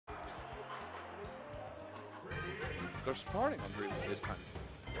they're starting on dreaming this time.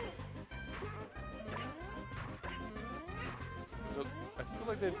 So I feel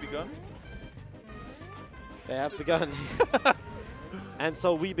like they've begun. They have begun. And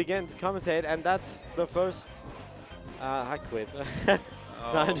so we begin to commentate, and that's the first... I quit. No,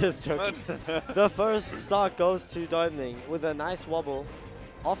 I'm just joking. The first stock goes to Däumling with a nice wobble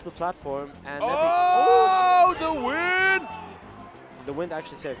off the platform, and oh, the wind! The wind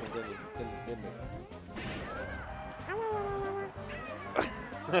actually saved him, didn't it?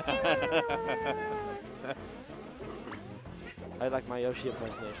 I like my Yoshi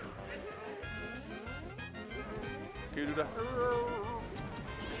impersonation. Can you do that?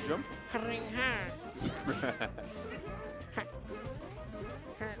 Jump?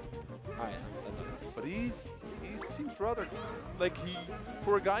 Alright, but he seems rather like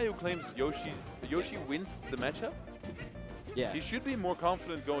for a guy who claims Yoshi wins the matchup. Yeah. He should be more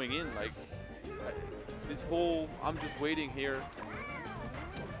confident going in. Like this whole I'm just waiting here.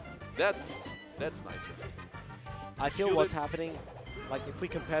 That's nice for him. I feel what's happening, like if we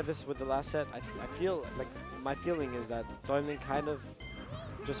compare this with the last set, I feel like my feeling is that Däumling kind of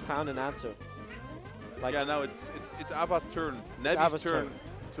just found an answer. Like yeah, now it's Ava's turn, Nebbie's turn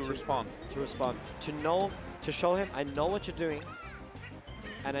to respond. To show him I know what you're doing,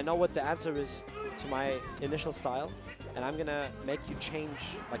 and I know what the answer is to my initial style, and I'm gonna make you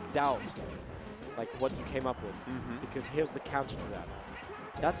change, like doubt, like what you came up with, because here's the counter to that.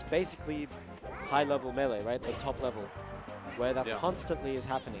 That's basically high-level melee, right? The top level, where that constantly is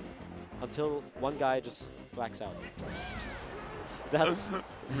happening until one guy just blacks out. That's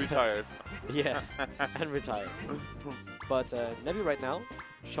retired. Yeah, and retires. But Nebbii right now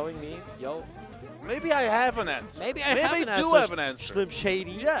showing me, yo. Maybe I have an answer. Maybe I do have an answer. Slim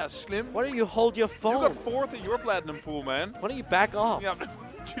Shady. Yeah, Slim. Why don't you hold your phone? You got 4th in your platinum pool, man. Why don't you back off? Yeah,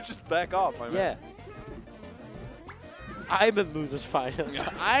 you just back off, my man. Yeah. I'm in losers finals.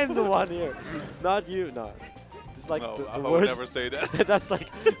 I'm the one here, not you. No, it's like no, the I worst. would never say that. That's like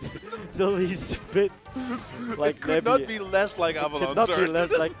the least bit. Like it could not be less like Avalon. Could not be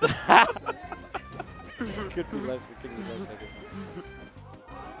less like. Could be less. It could be less like it.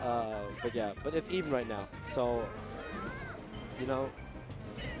 But yeah, but it's even right now. So, you know.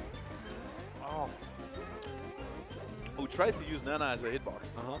 Oh. We tried to use Nana as a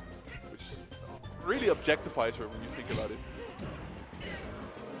hitbox. Which really objectifies her when you think about it.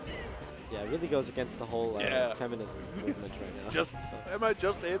 Yeah, it really goes against the whole feminism movement right now. Am I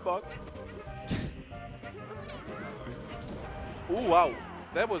just a hitbox? Oh wow,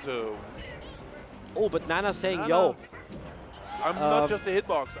 that was a. Oh, but Nana's saying, "Yo, I'm not just a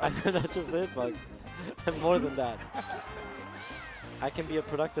hitbox. I'm not just a hitbox. I'm more than that. I can be a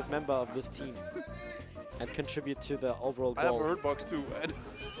productive member of this team and contribute to the overall goal." I have a hurt box too, and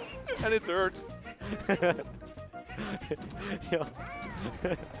and it's hurt.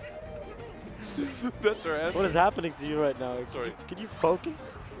 That's our answer. What is happening to you right now? Sorry. Can you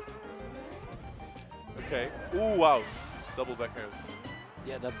focus? Okay. Ooh, wow. Double back airs.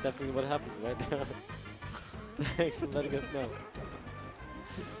 Yeah, that's definitely what happened right there. Thanks for letting us know.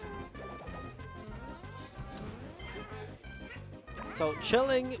 So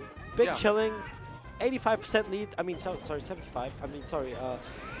chilling, big chilling, 85% lead. I mean, sorry, 75. I mean, sorry.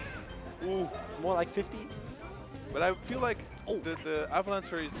 Ooh, more like 50. But I feel like the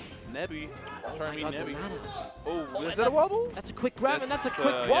Avalanche is Nebbii. Oh my God, Nebbii. Oh, is that a wobble? That's a quick grab, and that's a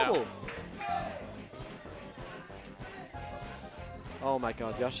quick wobble. Yeah. Oh my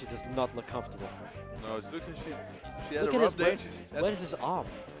God, Yoshi does not look comfortable. No, it's looking she had Look a at rough day. where's his arm?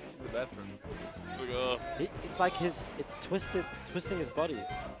 In the bathroom. It's like it's twisting his body.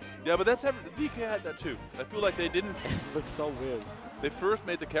 Yeah, but that's DK had that too. I feel like they didn't. It looks so weird. They first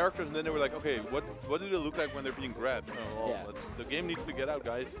made the characters and then they were like, okay, what do they look like when they're being grabbed? Oh, well, the game needs to get out,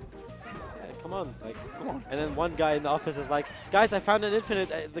 guys. Yeah, come on, come on. And then one guy in the office is like, guys, I found an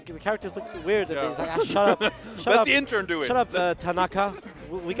infinite. The characters look weird. And he's like, shut up, shut Let up. the intern do it. Shut up, Tanaka.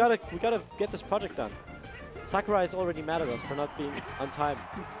 we gotta get this project done. Sakurai is already mad at us for not being on time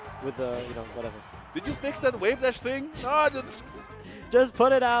with the whatever. Did you fix that wave dash thing? No, just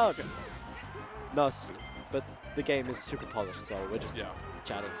put it out. No, but the game is super polished, so we're just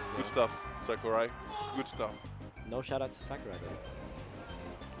chatting. Good stuff, Sakurai. Good stuff. No shout outs to Sakurai though.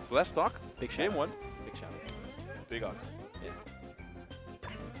 So let's talk. Big game one. Big shout outs. Big odds. Yeah.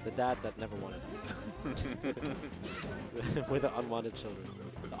 The dad that never wanted us. We're the unwanted children.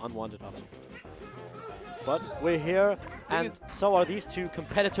 The unwanted offspring. But we're here, and so are these two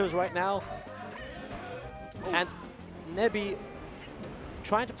competitors right now. And Nebbii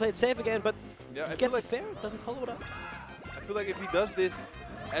trying to play it safe again, but he gets it fair, doesn't follow it up. I feel like if he does this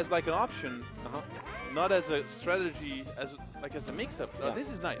as like an option, not as a strategy, as a mix-up. Yeah.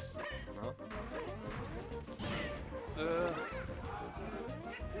 This is nice. I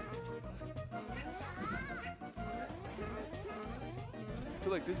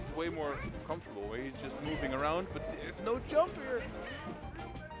feel like this is way more comfortable, where he's just moving around, but there's no jump here.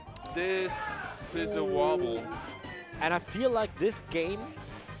 This is a wobble. And I feel like this game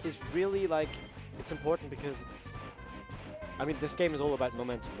is really like, it's important because it's, I mean, this game is all about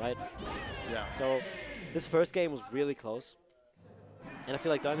momentum, right? Yeah. So this first game was really close. And I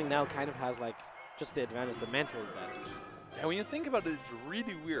feel like Däumling now kind of has like just the advantage, the mental advantage. Yeah, when you think about it, it's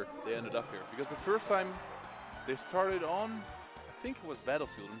really weird they ended up here. Because the first time they started on, I think it was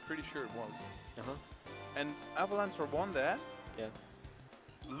Battlefield, I'm pretty sure it was. And Avalanche won that. Yeah.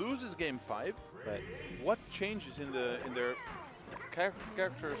 Loses game 5. Right. What changes in their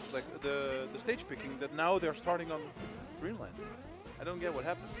characters, like the stage picking, that now they're starting on Greenland? I don't get what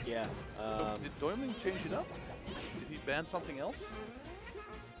happened. Yeah. So did Däumling change it up? Did he ban something else?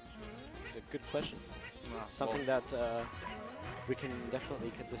 It's a good question. Nah, Something that we can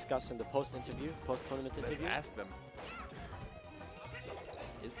definitely discuss in the post-tournament interview. Let's ask them.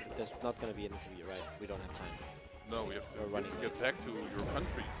 There's not going to be an interview, right? We don't have time. No, we have to get back to your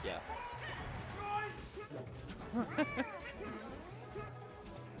country. Yeah.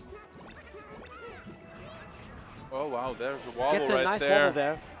 Oh wow, there's a wobble Gets a right nice there. wobble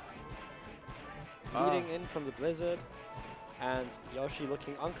there. Leading in from the Blizzard. And Yoshi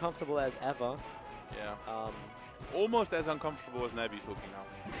looking uncomfortable as ever. Yeah. Almost as uncomfortable as Nebbie's looking now.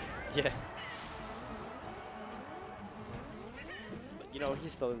 Yeah. But you know,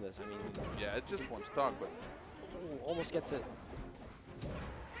 he's still in this. I mean. Yeah, it's just one stock, but. Ooh, almost gets it.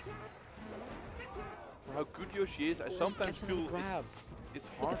 For how good Yoshi is, I sometimes feel it's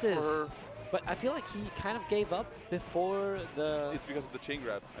hard for her. But I feel like he kind of gave up before the. It's because of the chain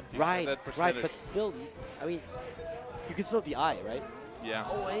grab, I think. Right, that percentage. right, but still, I mean, you can still DI, right? Yeah.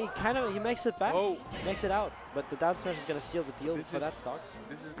 Oh, and he makes it back. Oh. Makes it out. But the down smash is going to seal the deal for that stock.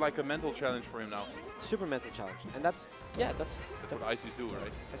 This is like a mental challenge for him now. Super mental challenge. And that's what Ices do,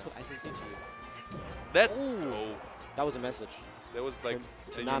 right? That's what Ices do to you. That's. Ooh. Oh. That was a message. That was like.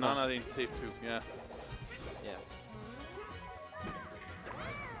 To Nana ain't safe too. Yeah. Yeah.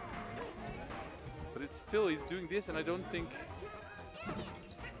 But it's still, he's doing this, and I don't think.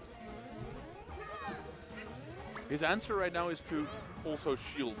 His answer right now is to also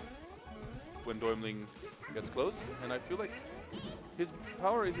shield when Däumling gets close, and I feel like his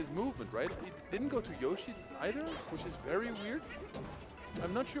power is his movement, right? He didn't go to Yoshi's either, which is very weird.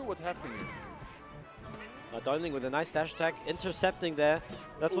 I'm not sure what's happening here. Däumling with a nice dash attack, intercepting there.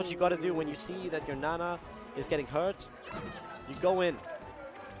 That's what you got to do when you see that your Nana is getting hurt. You go in.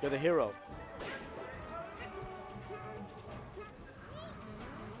 You're the hero.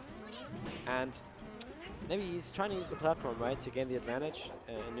 And maybe he's trying to use the platform, right, to gain the advantage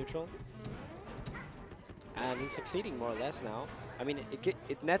in neutral. And he's succeeding more or less now. I mean,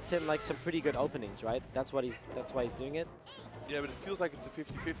 it nets him like some pretty good openings, right? That's why he's doing it. Yeah, but it feels like it's a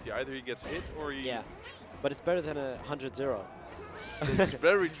 50-50. Either he gets hit or he... Yeah, but it's better than a 100-0. It's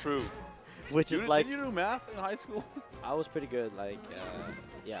very true. Which is like... Did you do math in high school? I was pretty good, like,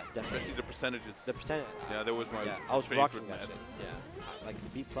 yeah, definitely. Especially the percentages. The percentage. Yeah, that was my I was favorite rocking that math. shit. Yeah, like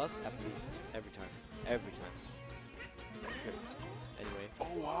B+ at least, every time. Every time. Okay. Anyway.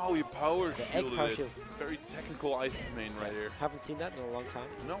 Oh wow, he power shielded power it. shield. Very technical Ice main right here. Haven't seen that in a long time.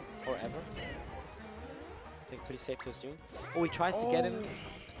 No. Or ever. I think pretty safe to assume. Oh, he tries to get him.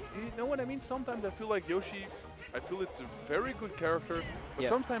 You know what I mean? Sometimes I feel like Yoshi, I feel it's a very good character, but Yeah.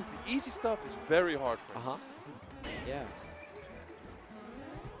 sometimes the easy stuff is very hard for him. Yeah.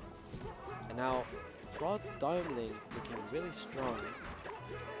 And now, Fraud Däumling looking really strong.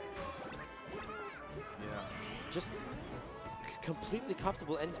 Yeah. Just completely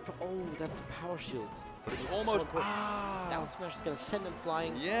comfortable, and he's oh, that's the power shield. But it's almost down smash is gonna send him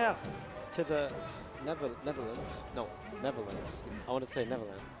flying. Yeah. To the Netherlands. No, Netherlands. I want to say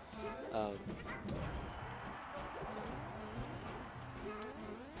Netherlands.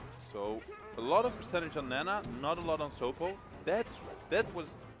 So a lot of percentage on Nana, not a lot on Sopo. That was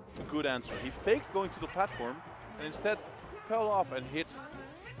a good answer. He faked going to the platform and instead fell off and hit.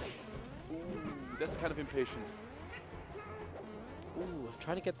 Ooh, that's kind of impatient. Ooh,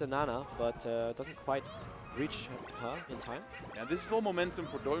 trying to get the Nana, but doesn't quite reach her in time. Yeah, this is all momentum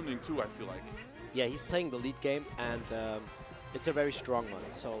for Däumling too, I feel like. Yeah, he's playing the lead game, and it's a very strong one.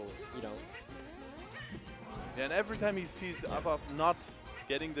 So, you know. Yeah, and every time he sees Ava not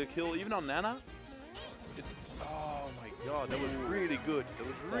getting the kill, even on Nana, it's, oh my god, that was really good. That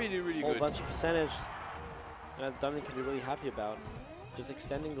was really, really good. A whole good. bunch of percentage Däumling can be really happy about. just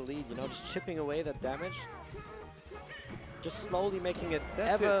extending the lead, you know, just chipping away that damage. Just slowly making it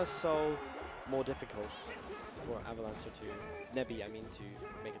ever so more difficult for Avalancer to, Nebbii, I mean, to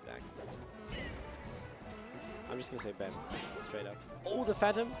make it back. I'm just gonna say Bam, straight up. Oh, the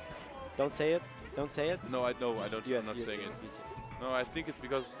Phantom! Don't say it. Don't say it. No, I know. I don't. I'm not saying it. No, I think it's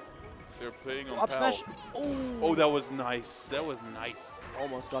because they're playing on up smash. Oh, that was nice. That was nice.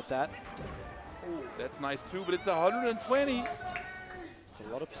 Almost got that. Oh, that's nice too, but it's 120. It's a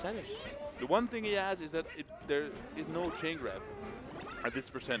lot of percentage. The one thing he has is that there is no chain grab at this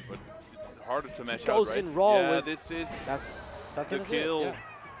percent, but it's harder to mash out, right? Goes in raw. Yeah, with this is that's the kill. Yeah.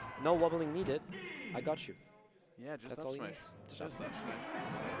 No wobbling needed. I got you. Yeah, just that's up all smash. Just up smash.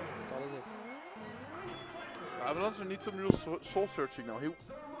 That's all it is. Avalancer needs some real soul searching now. He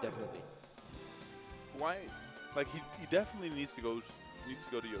definitely. Why? Like he definitely needs to go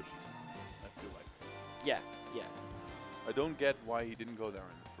to Yoshi's. I feel like. Yeah. Yeah. I don't get why he didn't go there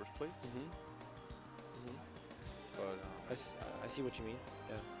in the first place. But I see what you mean.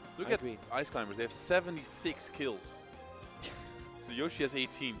 Yeah. Look at IceClimbers. They have 76 kills. So Yoshi has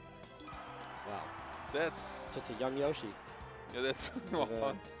 18. Wow. That's just a young Yoshi. Yeah, that's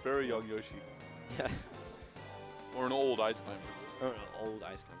very young Yoshi. Yeah. Or an old IceClimber. Or an old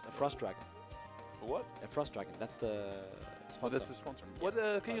IceClimber. A Frost Dragon. A what? A Frost Dragon. That's the sponsor. Oh, that's the sponsor. Yeah.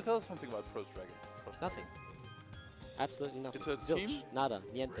 What? Can you tell us something about Frost Dragon? Nothing. Absolutely nothing. It's a Zilch. team? Nada.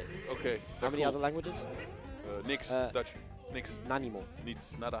 Niente. Okay. How many other languages? Nix. Dutch. Nix. Nanimo.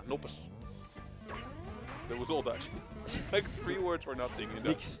 Niets. Nada. Noppes. That was all Dutch. Like 3 words for nothing in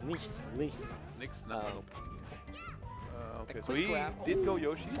Dutch. Nix. Nichts. Nichts. Nix. Nada. Noppes. Okay, so he did go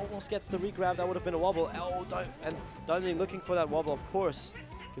Yoshi. Almost gets the regrab. That would have been a wobble. Oh, and Däumling looking for that wobble, of course,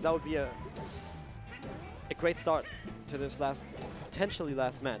 because that would be a great start to this potentially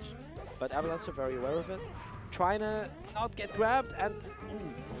last match. But Avalanche are very aware of it, trying to not get grabbed, and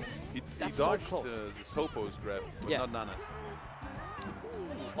he that's dodged so close. The Sopo's grab, but not Nana's.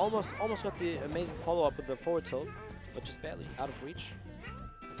 Almost got the amazing follow-up with the forward tilt, but just barely out of reach.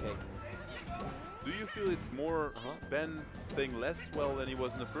 Okay. Do you feel it's more Ben playing less well than he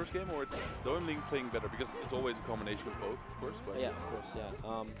was in the first game, or it's Däumling playing better? Because it's always a combination of both, of course. But yeah, of course, yeah.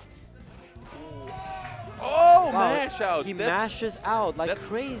 Oh, wow, mash out! He mashes out like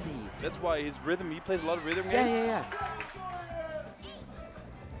crazy. That's why his rhythm, he plays a lot of rhythm games. Yeah.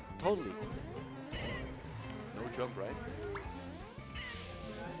 Totally. No jump, right?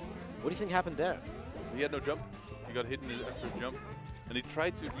 What do you think happened there? He had no jump. He got hit in his first jump. And he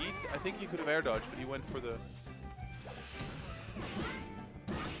tried to eat. I think he could have air dodged, but he went for the...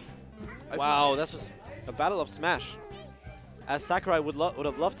 Wow, that's just a battle of Smash. As Sakurai would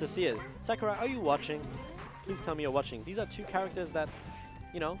have loved to see it. Sakurai, are you watching? Please tell me you're watching. These are two characters that,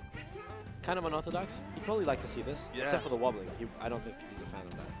 you know, kind of unorthodox. He'd probably like to see this, except for the wobbling. I don't think he's a fan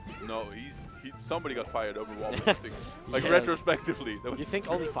of that. No, somebody got fired over wobbling. Like retrospectively. That was you think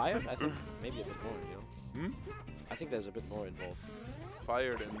only fired? I think maybe a bit more, you know? I think there's a bit more involved.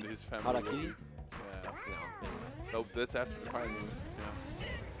 Fired and his family. Harakiri? Yeah. No. No, that's after the firing.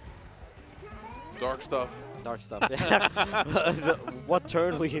 Yeah. Dark stuff. Dark stuff. Yeah. What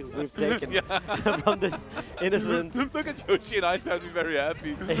turn we've taken from this innocent. Look at Yoshi and Ice have to be very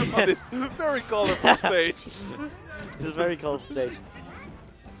happy on this very colorful stage. This is a very colorful stage.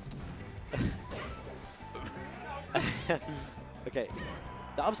 Okay.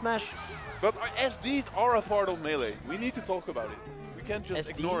 The up smash. But SDs are a part of Melee. We need to talk about it. We can't just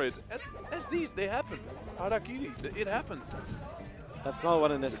ignore it. SDs, they happen. Harakiri, it happens. That's not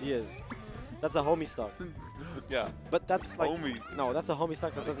what an SD is. That's a homie stock. Yeah. But that's like... Homie. No, that's a homie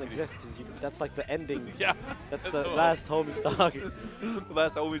stock that doesn't exist because that's like the ending. Yeah. That's the last homie stock. The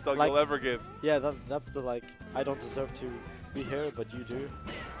last homie stock like, you'll ever give. Yeah, that's the like, I don't deserve to be here, but you do.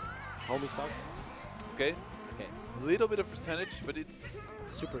 Homie stock. Okay. Okay. A little bit of percentage, but it's...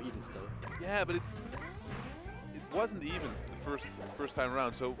 super even still. Yeah, but it wasn't even the first time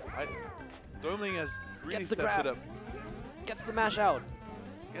around, so Däumling has really stepped it up. Gets the mash out.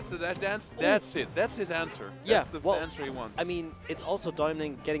 Gets the dash dance. That's it. That's his answer. Yeah, that's the answer he wants. I mean, it's also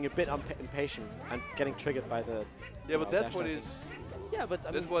Däumling getting a bit impatient and getting triggered by the. Yeah, but that's what is. Yeah, but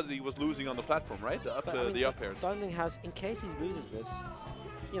that's what he was losing on the platform, right? The up airs. Däumling has, in case he loses this,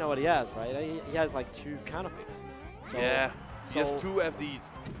 you know what he has, right? He has like 2 counter picks. So yeah. He has 2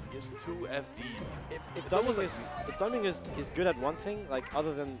 FDs. He has 2 FDs. If Däumling is good at one thing, like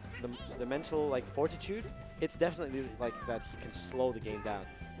other than the mental like fortitude, it's definitely like that he can slow the game down.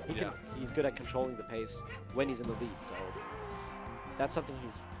 He's good at controlling the pace when he's in the lead. So that's something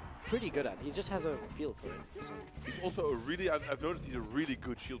he's pretty good at. He just has a feel for it. He's also a really, I've noticed he's a really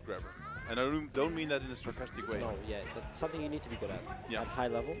good shield grabber. And I don't mean that in a sarcastic way. No, yeah, that's something you need to be good at. Yeah. At high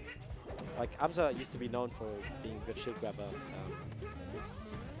level. Like, Amza used to be known for being a good shield grabber.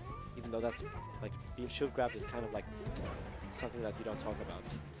 Even though that's, like, being shield grabbed is kind of like something that you don't talk about.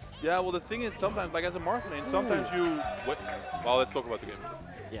 Yeah, well, the thing is, sometimes, like as a Marth lane, sometimes you... Well, let's talk about the game.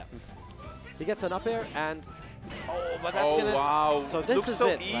 Yeah. He gets an up air, and... Oh, but that's oh, gonna... wow. So this looks is so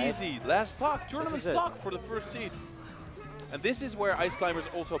it, easy. right? Last stock. Tournament it. stock for the first seed. And this is where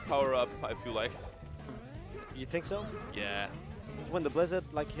IceClimbers also power up, I feel like. You think so? Yeah. This is when the Blizzard,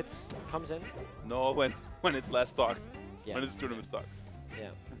 like, comes in? No, when it's last stock. Yeah. When it's tournament stock. Yeah.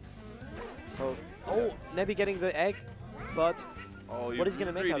 So, oh, Nebbii getting the egg, but Oh, what is he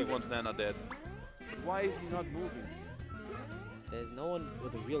going to make out really of it? wants Nana dead. But why is he not moving? There's no one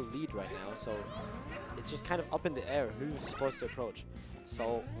with a real lead right now, so it's just kind of up in the air who's supposed to approach.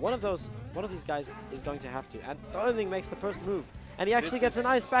 So one of these guys is going to have to. And Däumling makes the first move. And he actually gets a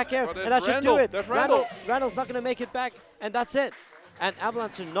nice back air, and that should do it. Randall's not going to make it back, and that's it. And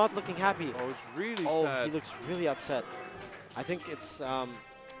Avalanche are not looking happy. Oh, it's really Oh, sad. he looks really upset. I think it's, I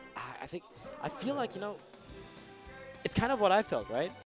feel like, you know, it's kind of what I felt, right?